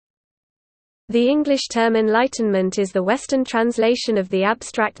The English term enlightenment is the Western translation of the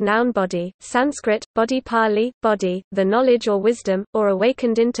abstract noun bodhi, Sanskrit, bodhi Pali, bodhi, the knowledge or wisdom, or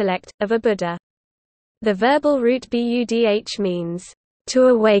awakened intellect, of a Buddha. The verbal root budh means, to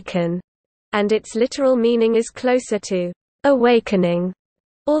awaken, and its literal meaning is closer to awakening.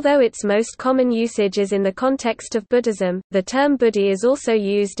 Although its most common usage is in the context of Buddhism, the term buddhi is also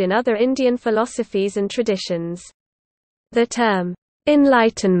used in other Indian philosophies and traditions. The term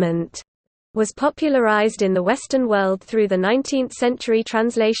enlightenment was popularized in the Western world through the 19th-century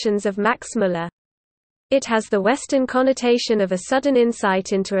translations of Max Muller. It has the Western connotation of a sudden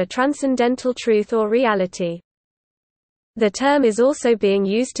insight into a transcendental truth or reality. The term is also being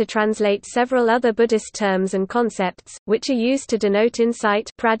used to translate several other Buddhist terms and concepts, which are used to denote insight,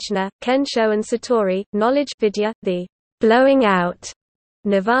 Prajna, Kensho and satori, knowledge, vidya, the blowing out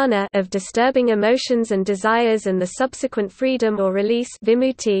Nirvana of disturbing emotions and desires and the subsequent freedom or release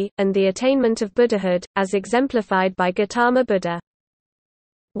vimutti, and the attainment of Buddhahood, as exemplified by Gautama Buddha.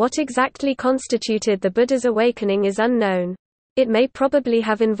 What exactly constituted the Buddha's awakening is unknown. It may probably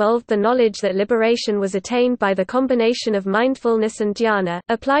have involved the knowledge that liberation was attained by the combination of mindfulness and dhyana,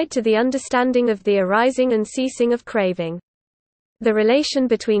 applied to the understanding of the arising and ceasing of craving. The relation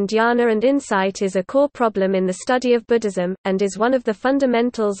between dhyana and insight is a core problem in the study of Buddhism, and is one of the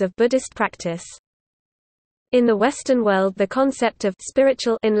fundamentals of Buddhist practice. In the Western world, the concept of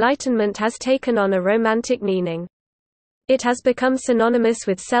spiritual enlightenment has taken on a romantic meaning. It has become synonymous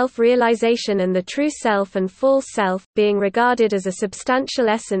with self-realization and the true self and false self, being regarded as a substantial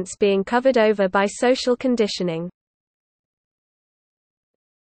essence being covered over by social conditioning.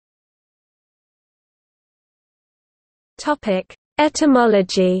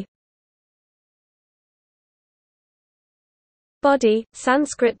 Etymology. Bodhi,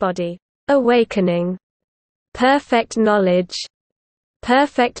 Sanskrit bodhi, awakening, perfect knowledge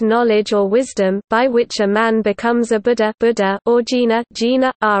or wisdom, by which a man becomes a Buddha, or jina,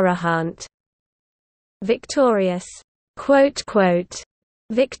 arahant. Victorious.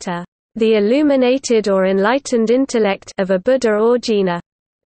 Victor. The illuminated or enlightened intellect of a Buddha or jina.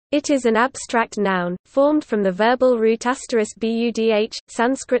 It is an abstract noun, formed from the verbal root *budh,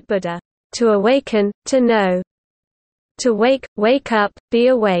 Sanskrit Buddha, to awaken, to know. To wake, wake up, be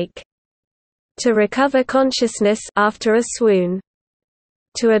awake. To recover consciousness after a swoon.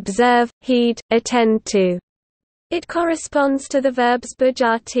 To observe, heed, attend to. It corresponds to the verbs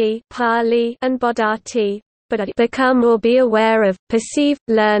bujati Pali and bodhati, become or be aware of, perceive,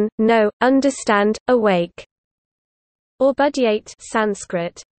 learn, know, understand, awake. Or buddhyate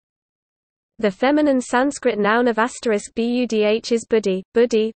Sanskrit. The feminine Sanskrit noun of *budh is buddhi,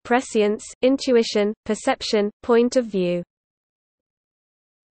 buddhi, prescience, intuition, perception, point of view.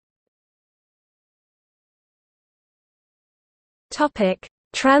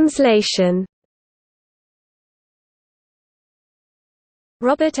 Translation.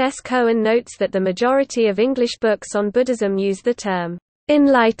 Robert S. Cohen notes that the majority of English books on Buddhism use the term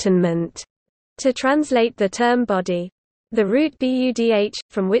enlightenment to translate the term bodhi. The root budh,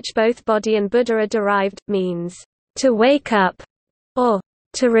 from which both bodhi and Buddha are derived, means to wake up or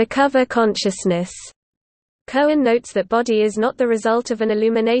to recover consciousness. Cohen notes that bodhi is not the result of an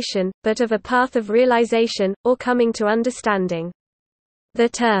illumination, but of a path of realization, or coming to understanding. The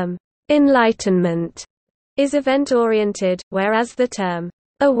term enlightenment is event-oriented, whereas the term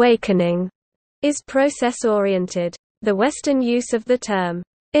awakening is process-oriented. The Western use of the term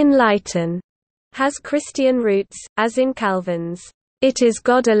enlighten has Christian roots, as in Calvin's, "It is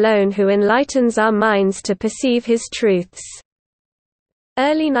God alone who enlightens our minds to perceive his truths."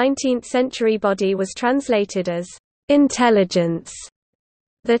 Early 19th-century bodhi was translated as intelligence.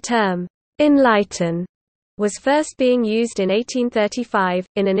 The term enlighten was first being used in 1835,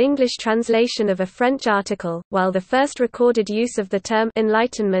 in an English translation of a French article, while the first recorded use of the term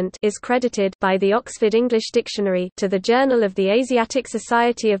enlightenment is credited by the Oxford English Dictionary to the Journal of the Asiatic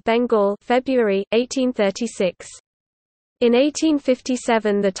Society of Bengal, February, 1836. In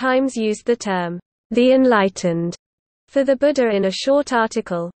 1857 the Times used the term, the enlightened, for the Buddha in a short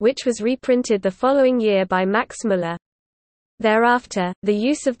article, which was reprinted the following year by Max Muller. Thereafter, the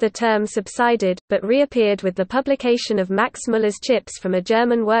use of the term subsided, but reappeared with the publication of Max Muller's Chips from a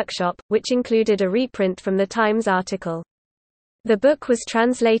German workshop, which included a reprint from the Times article. The book was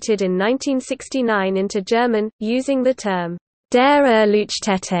translated in 1969 into German, using the term der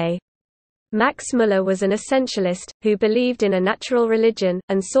Erleuchtete. Max Muller was an essentialist, who believed in a natural religion,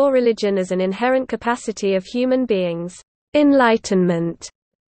 and saw religion as an inherent capacity of human beings. Enlightenment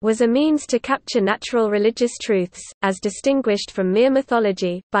was a means to capture natural religious truths, as distinguished from mere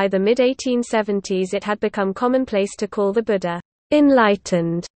mythology. By the mid-1870s it had become commonplace to call the Buddha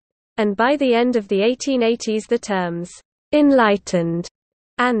enlightened, and by the end of the 1880s the terms "enlightened"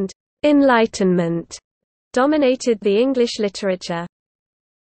 and "enlightenment" dominated the English literature.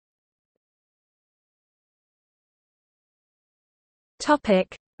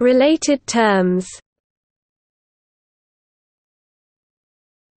 Related terms.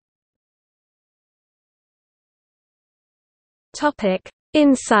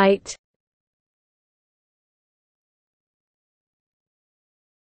 Insight.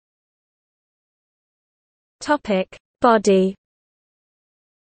 Bodhi.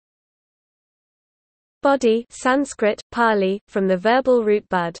 Bodhi, Sanskrit, Pali, from the verbal root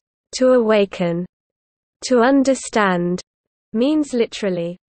bud, to awaken, to understand, means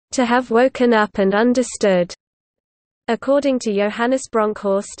literally, to have woken up and understood. According to Johannes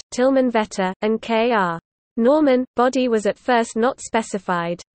Bronkhorst, Tilman Vetter, and K.R. Norman, Bodhi was at first not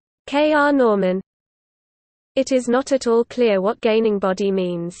specified. K.R. Norman. It is not at all clear what gaining Bodhi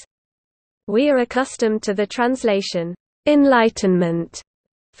means. We are accustomed to the translation, enlightenment,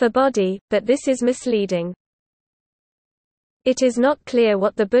 for Bodhi, but this is misleading. It is not clear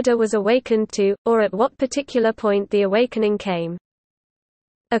what the Buddha was awakened to, or at what particular point the awakening came.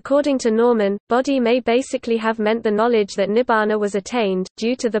 According to Norman, Bodhi may basically have meant the knowledge that Nibbana was attained,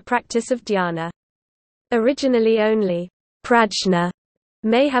 due to the practice of dhyana. Originally only Prajna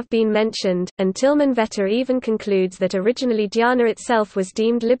may have been mentioned, and Tilman Vetter even concludes that originally dhyana itself was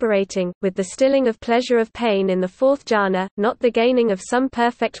deemed liberating, with the stilling of pleasure of pain in the fourth jhana, not the gaining of some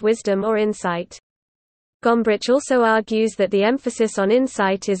perfect wisdom or insight. Gombrich also argues that the emphasis on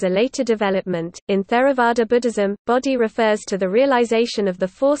insight is a later development. In Theravada Buddhism, Bodhi refers to the realization of the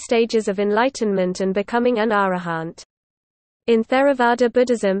four stages of enlightenment and becoming an arahant. In Theravada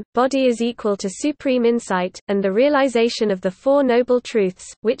Buddhism, Bodhi is equal to supreme insight, and the realization of the Four Noble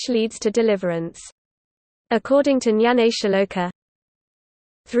Truths, which leads to deliverance. According to Jnaneshaloka,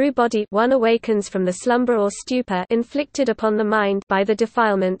 through Bodhi one awakens from the slumber or stupor inflicted upon the mind by the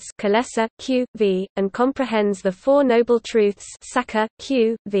defilements kilesa, q, v, and comprehends the Four Noble Truths sakha,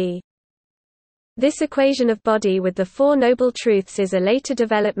 q, v. This equation of Bodhi with the Four Noble Truths is a later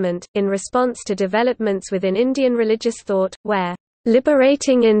development, in response to developments within Indian religious thought, where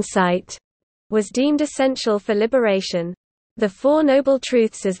liberating insight was deemed essential for liberation. The Four Noble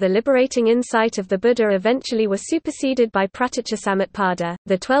Truths as the liberating insight of the Buddha eventually were superseded by Pratityasamutpada,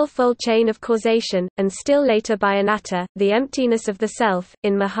 the 12-fold chain of causation, and still later by anatta, the emptiness of the self.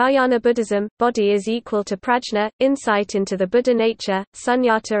 In Mahayana Buddhism, Bodhi is equal to prajna, insight into the Buddha nature,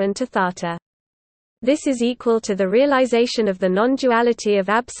 sunyata and tathata. This is equal to the realization of the non-duality of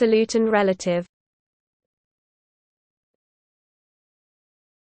absolute and relative.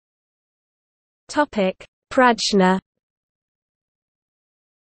 Prajna.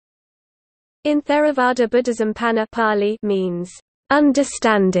 In Theravada Buddhism panna Pali means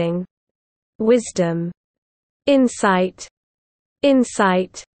understanding, wisdom, insight.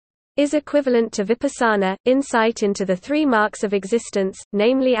 Insight is equivalent to vipassana, insight into the three marks of existence,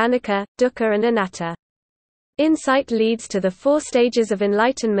 namely anicca, dukkha and anatta. Insight leads to the four stages of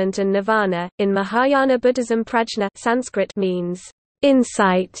enlightenment and nirvana. In Mahayana Buddhism prajna Sanskrit means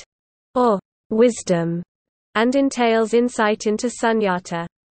insight or wisdom and entails insight into sunyata.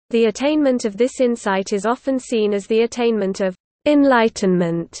 The attainment of this insight is often seen as the attainment of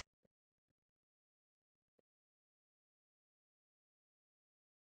enlightenment.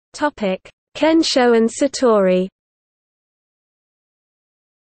 Kensho and satori.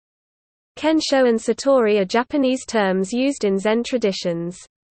 Kensho and satori are Japanese terms used in Zen traditions.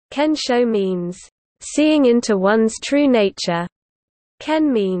 Kensho means seeing into one's true nature.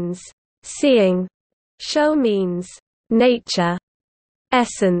 Ken means seeing. Sho means nature,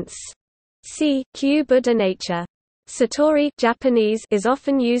 essence. See Q Buddha nature. Satori Japanese is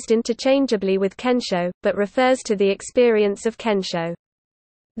often used interchangeably with Kensho, but refers to the experience of Kensho.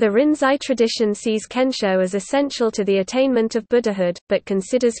 The Rinzai tradition sees Kensho as essential to the attainment of Buddhahood, but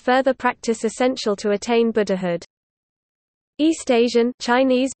considers further practice essential to attain Buddhahood. East Asian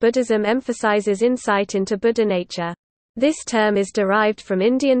Chinese Buddhism emphasizes insight into Buddha nature. This term is derived from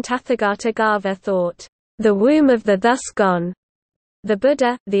Indian Tathagata Garbha thought, the womb of the thus gone. The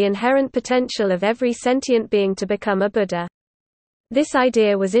Buddha, the inherent potential of every sentient being to become a Buddha. This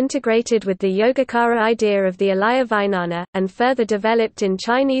idea was integrated with the Yogacara idea of the Alaya Vijnana, and further developed in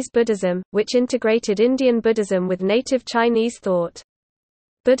Chinese Buddhism, which integrated Indian Buddhism with native Chinese thought.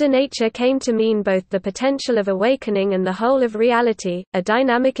 Buddha nature came to mean both the potential of awakening and the whole of reality, a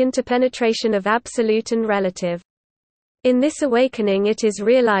dynamic interpenetration of absolute and relative. In this awakening it is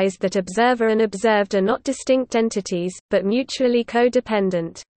realized that observer and observed are not distinct entities, but mutually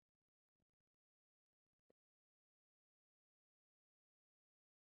co-dependent.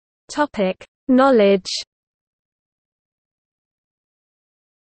 Knowledge.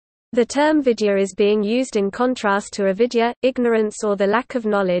 The term vidya is being used in contrast to avidya, ignorance or the lack of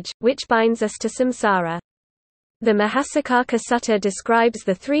knowledge, which binds us to samsara. The Mahasakaka Sutta describes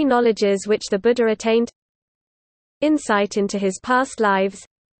the three knowledges which the Buddha attained: insight into his past lives,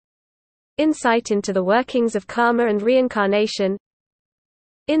 insight into the workings of karma and reincarnation,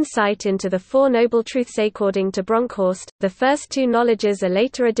 insight into the Four Noble Truths. According to Bronkhorst, the first two knowledges are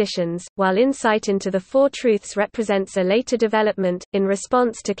later additions, while insight into the Four Truths represents a later development, in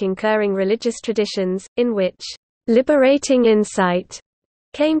response to concurring religious traditions, in which liberating insight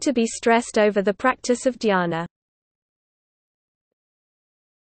came to be stressed over the practice of dhyana.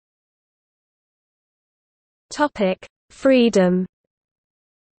 Freedom.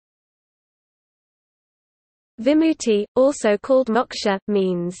 Vimutti, also called moksha,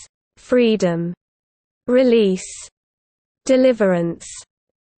 means freedom, release, deliverance.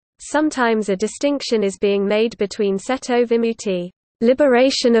 Sometimes a distinction is being made between seto vimutti,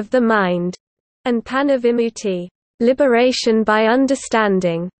 liberation of the mind, and panna vimutti, liberation by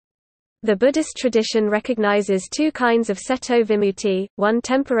understanding. The Buddhist tradition recognizes two kinds of seto vimutti, one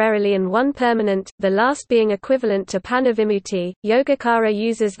temporarily and one permanent, the last being equivalent to panna vimutti. Yogacara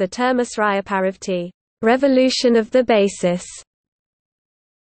uses the term asrayaparivti, revolution of the basis.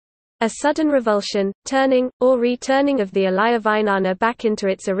 A sudden revulsion, turning, or returning of the alaya vijnana back into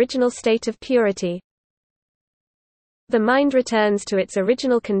its original state of purity. The mind returns to its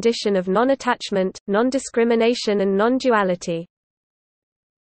original condition of non-attachment, non-discrimination and non-duality.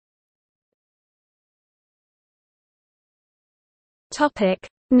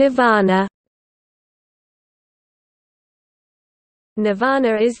 Nirvana.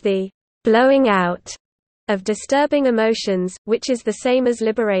 Nirvana is the blowing out of disturbing emotions, which is the same as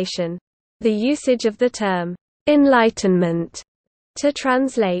liberation. The usage of the term enlightenment to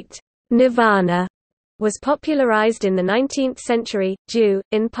translate nirvana was popularized in the 19th century, due,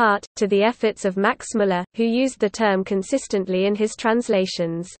 in part, to the efforts of Max Muller, who used the term consistently in his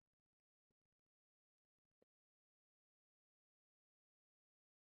translations.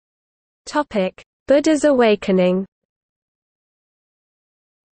 Buddha's awakening.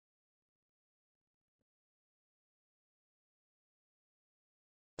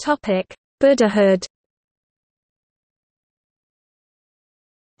 Buddhahood.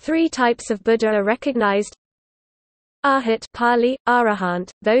 Three types of Buddha are recognized: Arhat, Pali, Arahant,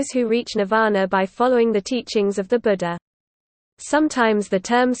 those who reach nirvana by following the teachings of the Buddha. Sometimes the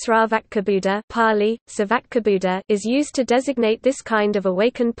term Sravaka Buddha, Pali, Savatka Buddha, is used to designate this kind of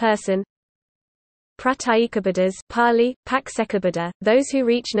awakened person. Pratyeka Buddhas, Pali, Pakseka Buddha, those who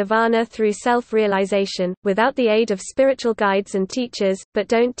reach nirvana through self-realization, without the aid of spiritual guides and teachers, but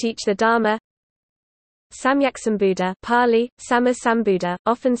don't teach the Dharma. Samyaksambhuddha, Pali, Sama Sambuddha,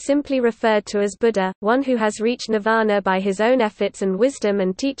 often simply referred to as Buddha, one who has reached nirvana by his own efforts and wisdom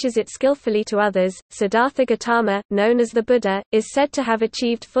and teaches it skillfully to others. Siddhartha Gautama, known as the Buddha, is said to have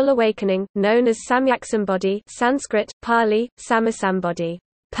achieved full awakening, known as Samyaksambodhi, Sanskrit, Pali, Samasambodhi,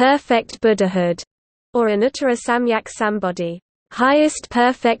 perfect Buddhahood, or Anuttara Samyak Sambodhi, highest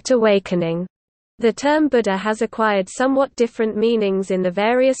perfect awakening. The term Buddha has acquired somewhat different meanings in the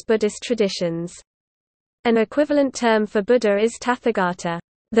various Buddhist traditions. An equivalent term for Buddha is Tathagata,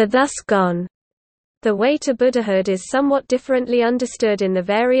 the thus gone. The way to Buddhahood is somewhat differently understood in the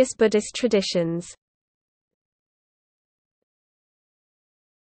various Buddhist traditions.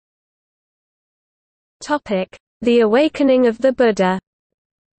 The awakening of the Buddha.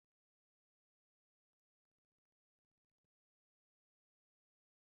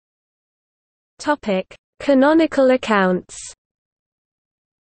 Canonical accounts.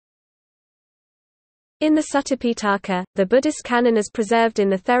 In the Sutta Pitaka, the Buddhist canon as preserved in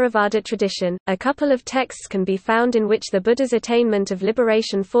the Theravada tradition, a couple of texts can be found in which the Buddha's attainment of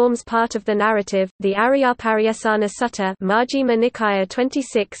liberation forms part of the narrative. The Aryapariyasana Sutta Majjhima Nikaya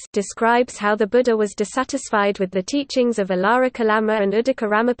 26 describes how the Buddha was dissatisfied with the teachings of Alara Kalama and Uddaka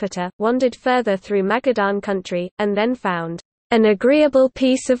Ramaputta, wandered further through Magadhan country, and then found an agreeable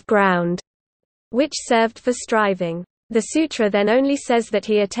piece of ground, which served for striving. The sutra then only says that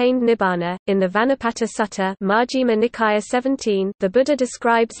he attained nibbana. In the Vanapatta Sutta Majjhima Nikaya 17, the Buddha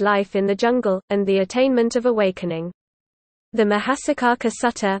describes life in the jungle, and the attainment of awakening. The Mahasakaka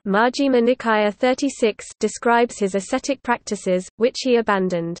Sutta Majjhima Nikaya 36 describes his ascetic practices, which he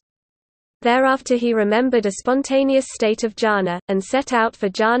abandoned. Thereafter he remembered a spontaneous state of jhana, and set out for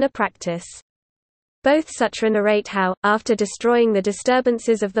jhana practice. Both sutra narrate how, after destroying the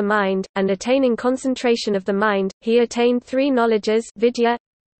disturbances of the mind, and attaining concentration of the mind, he attained three knowledges: vidya,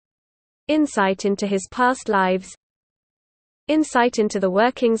 insight into his past lives, Insight into the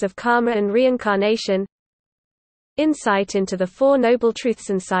workings of karma and reincarnation. Insight into the Four Noble Truths.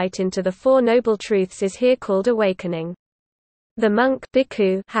 Insight into the Four Noble Truths is here called awakening. The monk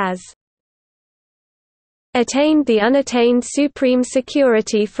bhikkhu has attained the unattained supreme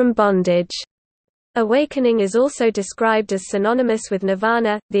security from bondage. Awakening is also described as synonymous with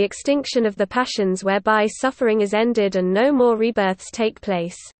nirvana, the extinction of the passions whereby suffering is ended and no more rebirths take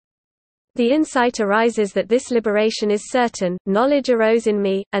place. The insight arises that this liberation is certain, knowledge arose in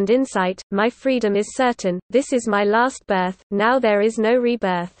me, and insight, my freedom is certain, this is my last birth, now there is no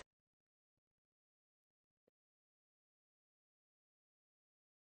rebirth.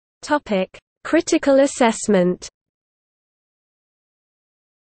 Critical assessment.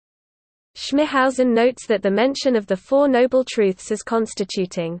 Schmihausen notes that the mention of the Four Noble Truths as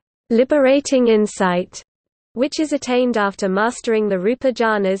constituting liberating insight, which is attained after mastering the Rupa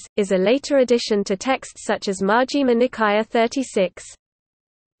jhanas, is a later addition to texts such as Majjhima Nikaya 36.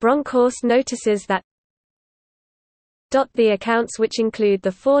 Bronkhorst notices that the accounts which include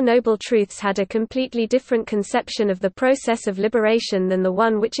the Four Noble Truths had a completely different conception of the process of liberation than the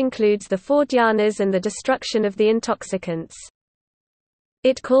one which includes the four dhyanas and the destruction of the intoxicants.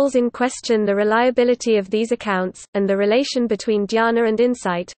 It calls in question the reliability of these accounts, and the relation between dhyana and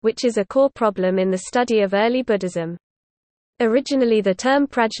insight, which is a core problem in the study of early Buddhism. Originally the term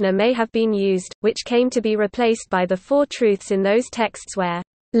prajna may have been used, which came to be replaced by the Four Truths in those texts where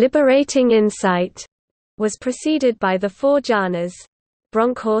liberating insight was preceded by the four jhanas.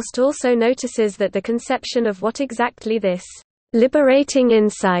 Bronkhorst also notices that the conception of what exactly this liberating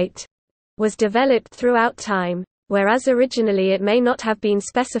insight was developed throughout time. Whereas originally it may not have been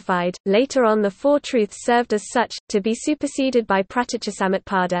specified, later on the Four Truths served as such, to be superseded by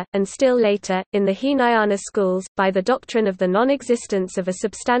Pratityasamutpada, and still later, in the Hinayana schools, by the doctrine of the non-existence of a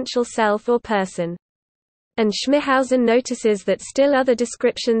substantial self or person. And Schmihausen notices that still other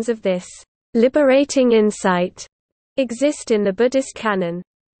descriptions of this liberating insight exist in the Buddhist canon.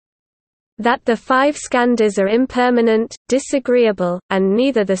 That the five skandhas are impermanent, disagreeable, and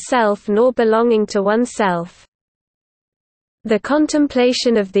neither the self nor belonging to oneself. The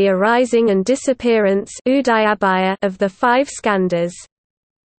contemplation of the arising and disappearance of the five skandhas.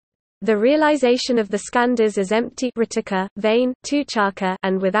 The realization of the skandhas as empty vain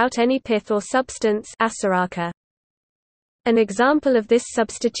and without any pith or substance An example of this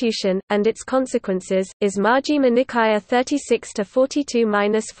substitution, and its consequences, is Majjhima Nikaya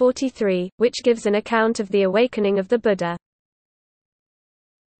 36-42-43, which gives an account of the awakening of the Buddha.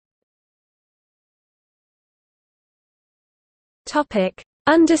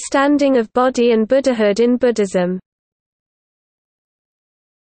 Understanding of Bodhi and Buddhahood in Buddhism.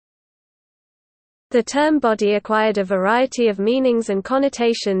 The term Bodhi acquired a variety of meanings and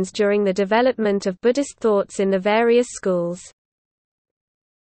connotations during the development of Buddhist thoughts in the various schools.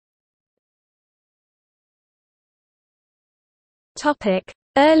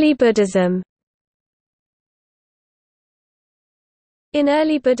 Early Buddhism. In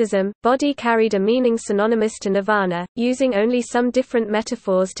early Buddhism, Bodhi carried a meaning synonymous to nirvana, using only some different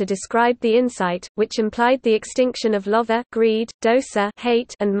metaphors to describe the insight, which implied the extinction of lova greed, dosa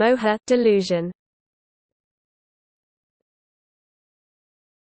hate, and moha delusion.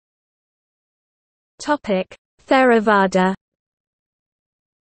 Theravada.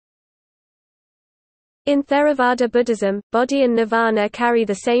 In Theravada Buddhism, Bodhi and nirvana carry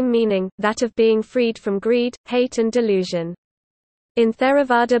the same meaning, that of being freed from greed, hate and delusion. In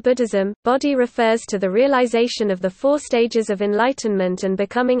Theravada Buddhism, Bodhi refers to the realization of the four stages of enlightenment and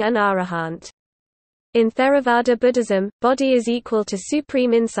becoming an arahant. In Theravada Buddhism, Bodhi is equal to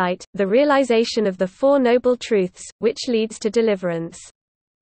supreme insight, the realization of the Four Noble Truths, which leads to deliverance.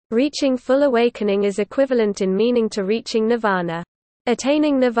 Reaching full awakening is equivalent in meaning to reaching nirvana.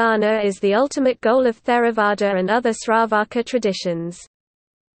 Attaining nirvana is the ultimate goal of Theravada and other Sravaka traditions.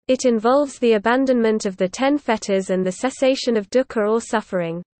 It involves the abandonment of the 10 fetters and the cessation of dukkha or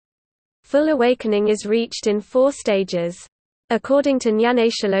suffering. Full awakening is reached in 4 stages. According to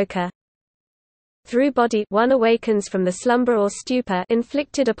Jnaneshaloka, through Bodhi one awakens from the slumber or stupor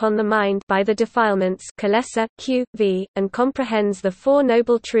inflicted upon the mind by the defilements kilesa, q, v, and comprehends the Four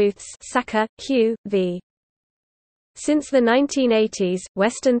Noble Truths sakha, q, v. Since the 1980s,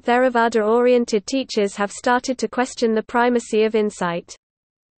 Western Theravada-oriented teachers have started to question the primacy of insight.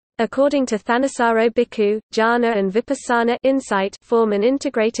 According to Thanissaro Bhikkhu, jhana and vipassana insight form an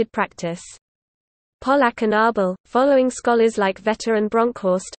integrated practice. Pollack and Abel, following scholars like Vetter and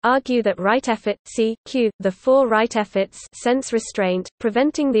Bronkhorst, argue that right effort, c.q., the four right efforts, sense restraint,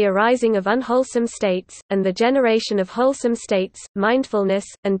 preventing the arising of unwholesome states, and the generation of wholesome states, mindfulness,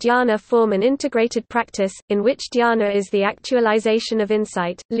 and dhyana form an integrated practice, in which dhyana is the actualization of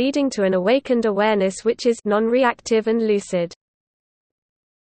insight, leading to an awakened awareness which is non-reactive and lucid.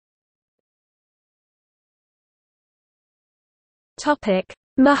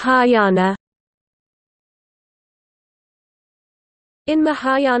 Mahayana. In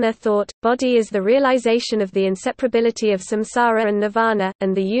Mahayana thought, body is the realization of the inseparability of samsara and nirvana,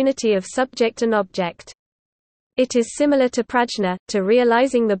 and the unity of subject and object. It is similar to prajna, to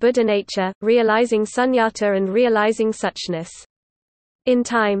realizing the Buddha nature, realizing sunyata and realizing suchness. In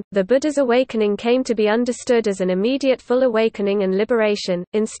time, the Buddha's awakening came to be understood as an immediate full awakening and liberation,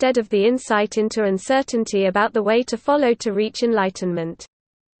 instead of the insight into uncertainty about the way to follow to reach enlightenment.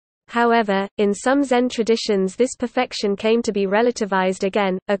 However, in some Zen traditions this perfection came to be relativized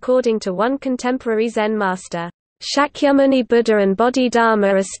again, according to one contemporary Zen master, Shakyamuni Buddha and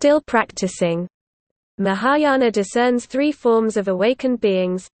Bodhidharma are still practicing. Mahayana discerns three forms of awakened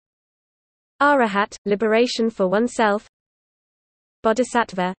beings: Arahat, liberation for oneself;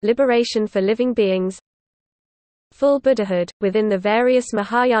 Bodhisattva, liberation for living beings; full Buddhahood. Within the various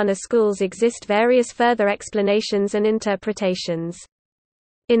Mahayana schools exist various further explanations and interpretations.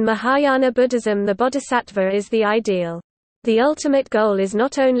 In Mahayana Buddhism, the Bodhisattva is the ideal. The ultimate goal is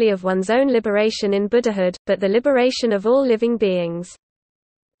not only of one's own liberation in Buddhahood, but the liberation of all living beings.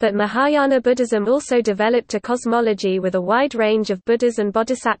 But Mahayana Buddhism also developed a cosmology with a wide range of Buddhas and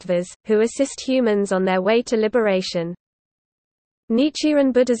Bodhisattvas, who assist humans on their way to liberation.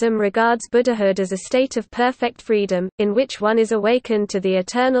 Nichiren Buddhism regards Buddhahood as a state of perfect freedom, in which one is awakened to the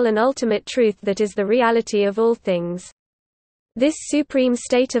eternal and ultimate truth that is the reality of all things. This supreme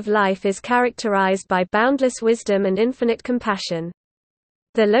state of life is characterized by boundless wisdom and infinite compassion.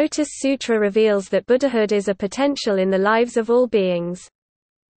 The Lotus Sutra reveals that Buddhahood is a potential in the lives of all beings.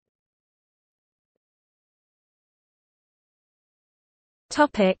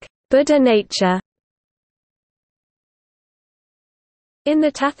 Buddha nature. In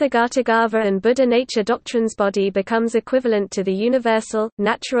the Tathagatagarbha and Buddha nature doctrines, body becomes equivalent to the universal,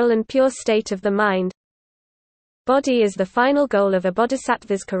 natural and pure state of the mind. Bodhi is the final goal of a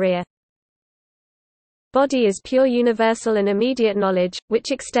bodhisattva's career. Bodhi is pure universal and immediate knowledge,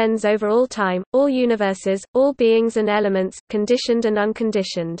 which extends over all time, all universes, all beings and elements, conditioned and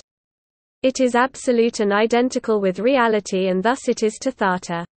unconditioned. It is absolute and identical with reality, and thus it is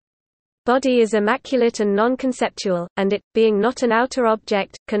tathata. Bodhi is immaculate and non-conceptual, and it, being not an outer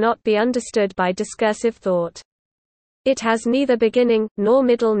object, cannot be understood by discursive thought. It has neither beginning, nor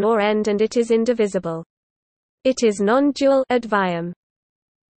middle nor end, and it is indivisible. It is non-dual advayam.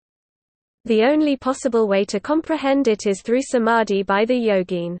 The only possible way to comprehend it is through samadhi by the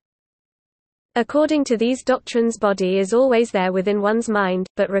yogin. According to these doctrines, body is always there within one's mind,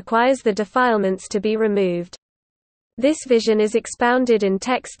 but requires the defilements to be removed. This vision is expounded in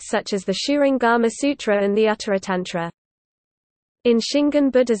texts such as the Shurangama Sutra and the Uttaratantra. In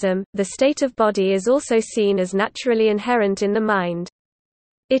Shingon Buddhism, the state of body is also seen as naturally inherent in the mind.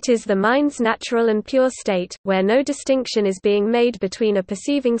 It is the mind's natural and pure state, where no distinction is being made between a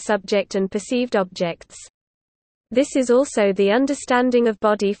perceiving subject and perceived objects. This is also the understanding of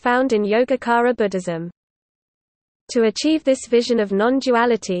body found in Yogacara Buddhism. To achieve this vision of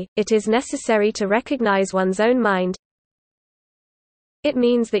non-duality, it is necessary to recognize one's own mind. It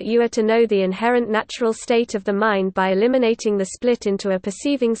means that you are to know the inherent natural state of the mind by eliminating the split into a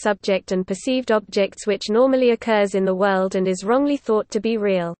perceiving subject and perceived objects which normally occurs in the world and is wrongly thought to be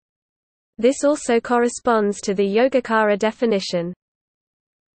real. This also corresponds to the Yogacara definition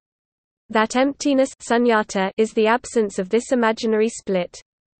that emptiness sunyata is the absence of this imaginary split.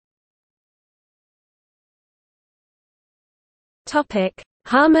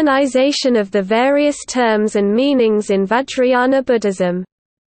 Harmonization of the various terms and meanings in Vajrayana Buddhism.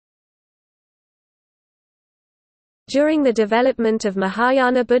 During the development of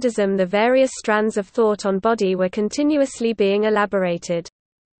Mahayana Buddhism, the various strands of thought on body were continuously being elaborated.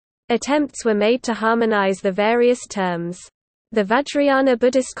 Attempts were made to harmonize the various terms. The Vajrayana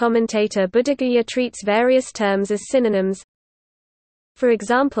Buddhist commentator Buddhaguya treats various terms as synonyms. For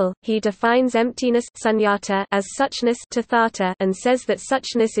example, he defines emptiness sunyata as suchness tathata and says that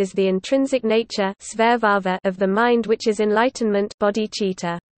suchness is the intrinsic nature of the mind, which is enlightenment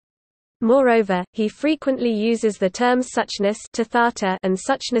bodhicitta. Moreover, he frequently uses the terms suchness tathata and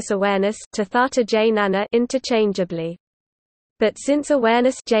suchness awareness tathata jnana interchangeably. But since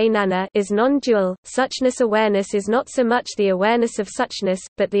awareness is non-dual, suchness awareness is not so much the awareness of suchness,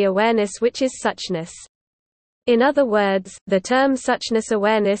 but the awareness which is suchness. In other words, the term suchness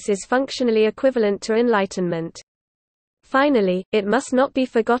awareness is functionally equivalent to enlightenment. Finally, it must not be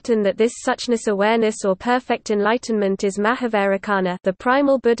forgotten that this suchness awareness or perfect enlightenment is Mahavairocana, the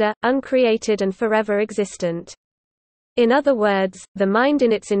primal Buddha, uncreated and forever existent. In other words, the mind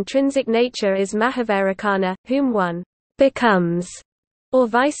in its intrinsic nature is Mahavairocana, whom one becomes, or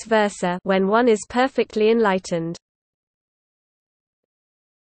vice versa, when one is perfectly enlightened.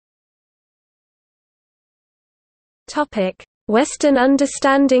 Topic: Western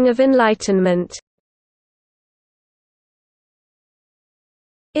understanding of enlightenment.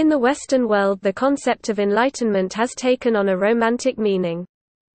 In the Western world, the concept of enlightenment has taken on a romantic meaning.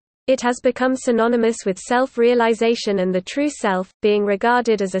 It has become synonymous with self-realization and the true self, being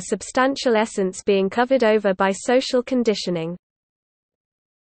regarded as a substantial essence being covered over by social conditioning.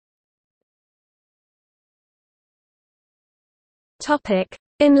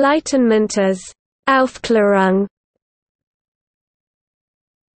 Enlightenment as Aufklärung.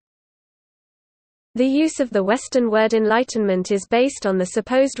 The use of the Western word enlightenment is based on the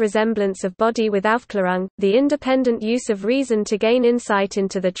supposed resemblance of Bodhi with Aufklärung, the independent use of reason to gain insight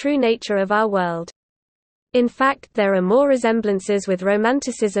into the true nature of our world. In fact, there are more resemblances with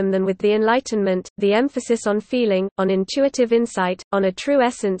Romanticism than with the Enlightenment, the emphasis on feeling, on intuitive insight, on a true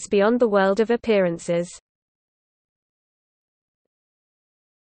essence beyond the world of appearances.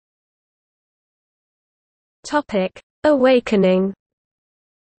 Awakening.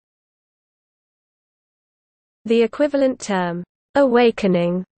 The equivalent term,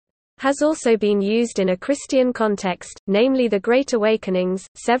 awakening, has also been used in a Christian context, namely the Great Awakenings,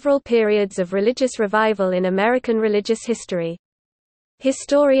 several periods of religious revival in American religious history.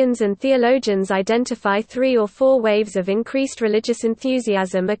 Historians and theologians identify 3 or 4 waves of increased religious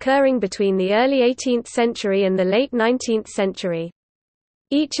enthusiasm occurring between the early 18th century and the late 19th century.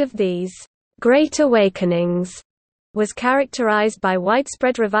 Each of these Great Awakenings was characterized by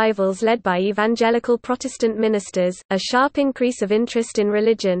widespread revivals led by evangelical Protestant ministers, a sharp increase of interest in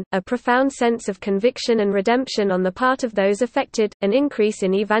religion, a profound sense of conviction and redemption on the part of those affected, an increase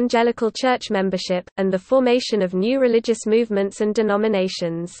in evangelical church membership, and the formation of new religious movements and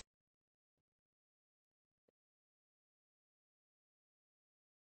denominations.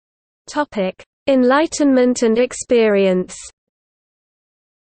 Enlightenment and experience.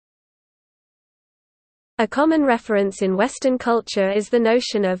 A common reference in Western culture is the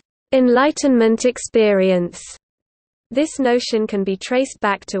notion of Enlightenment experience. This notion can be traced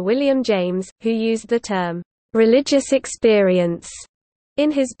back to William James, who used the term religious experience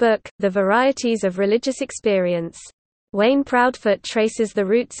in his book, The Varieties of Religious Experience. Wayne Proudfoot traces the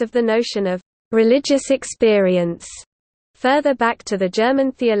roots of the notion of religious experience further back to the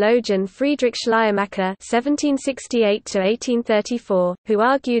German theologian Friedrich Schleiermacher (1768–1834), who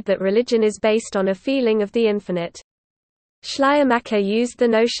argued that religion is based on a feeling of the infinite. Schleiermacher used the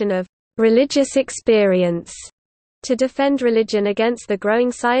notion of religious experience to defend religion against the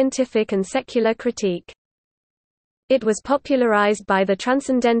growing scientific and secular critique. It was popularized by the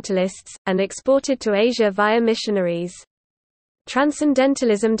Transcendentalists, and exported to Asia via missionaries.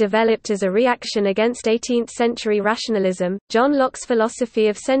 Transcendentalism developed as a reaction against 18th-century rationalism, John Locke's philosophy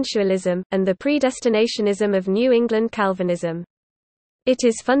of sensualism, and the predestinationism of New England Calvinism. It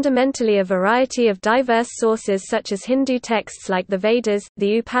is fundamentally a variety of diverse sources such as Hindu texts like the Vedas,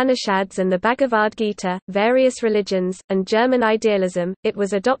 the Upanishads and the Bhagavad Gita, various religions, and German idealism. It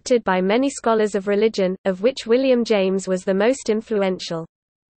was adopted by many scholars of religion, of which William James was the most influential.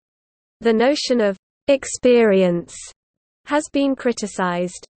 The notion of experience has been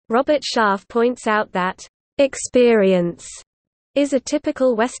criticized. Robert Scharf points out that experience is a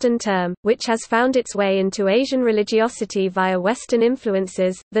typical Western term, which has found its way into Asian religiosity via Western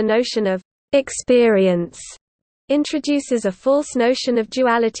influences. The notion of experience introduces a false notion of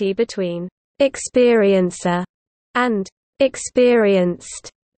duality between experiencer and experienced,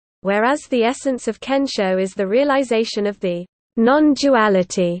 whereas the essence of Kensho is the realization of the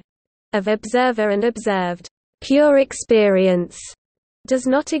non-duality of observer and observed. Pure experience does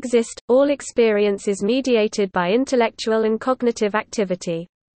not exist. All experience is mediated by intellectual and cognitive activity.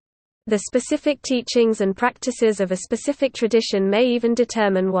 The specific teachings and practices of a specific tradition may even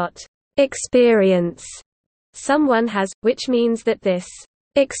determine what experience someone has, which means that this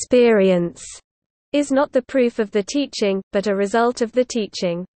experience is not the proof of the teaching, but a result of the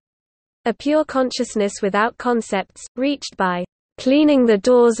teaching. A pure consciousness without concepts, reached by cleaning the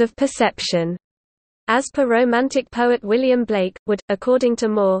doors of perception, as per Romantic poet William Blake, would, according to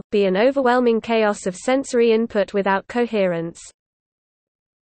Moore, be an overwhelming chaos of sensory input without coherence.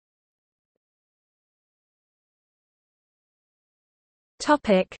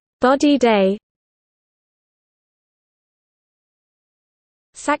 Bodhi Day.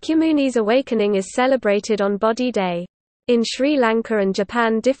 Sakyamuni's awakening is celebrated on Bodhi Day. In Sri Lanka and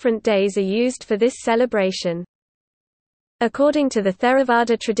Japan different days are used for this celebration. According to the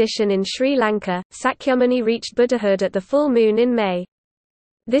Theravada tradition in Sri Lanka, Sakyamuni reached Buddhahood at the full moon in May.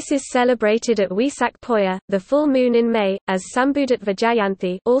 This is celebrated at Wesak Poya, the full moon in May, as Sambuddhatva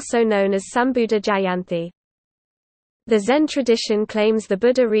Jayanti, also known as Sambuddha Jayanti. The Zen tradition claims the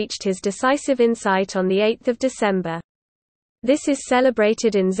Buddha reached his decisive insight on 8 December. This is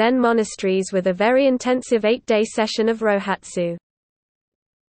celebrated in Zen monasteries with a very intensive 8-day session of Rohatsu.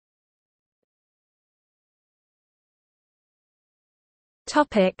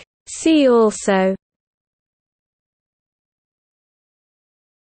 See also: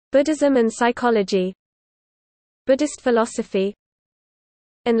 Buddhism and psychology, Buddhist philosophy,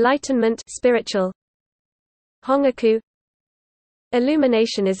 Enlightenment spiritual, Hongaku,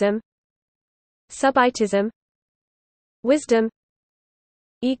 Illuminationism, Subitism, Wisdom.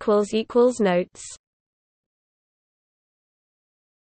 Notes